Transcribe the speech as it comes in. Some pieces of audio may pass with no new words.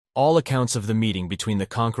All accounts of the meeting between the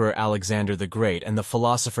conqueror Alexander the Great and the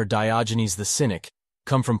philosopher Diogenes the Cynic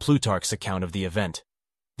come from Plutarch's account of the event.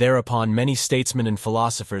 Thereupon many statesmen and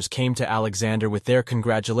philosophers came to Alexander with their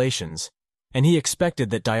congratulations, and he expected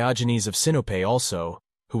that Diogenes of Sinope also,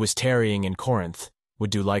 who was tarrying in Corinth, would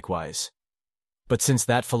do likewise. But since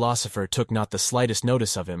that philosopher took not the slightest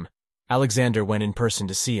notice of him, Alexander went in person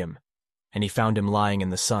to see him, and he found him lying in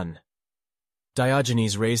the sun.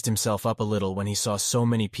 Diogenes raised himself up a little when he saw so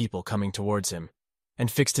many people coming towards him, and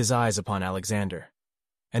fixed his eyes upon Alexander.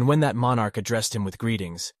 And when that monarch addressed him with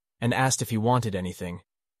greetings, and asked if he wanted anything,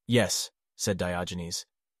 "Yes," said Diogenes,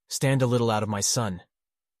 "stand a little out of my sun."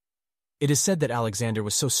 It is said that Alexander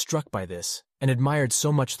was so struck by this, and admired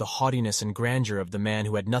so much the haughtiness and grandeur of the man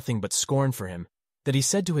who had nothing but scorn for him, that he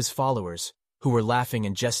said to his followers, who were laughing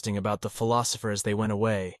and jesting about the philosopher as they went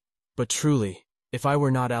away, "But truly, if I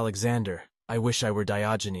were not Alexander, I wish I were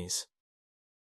Diogenes."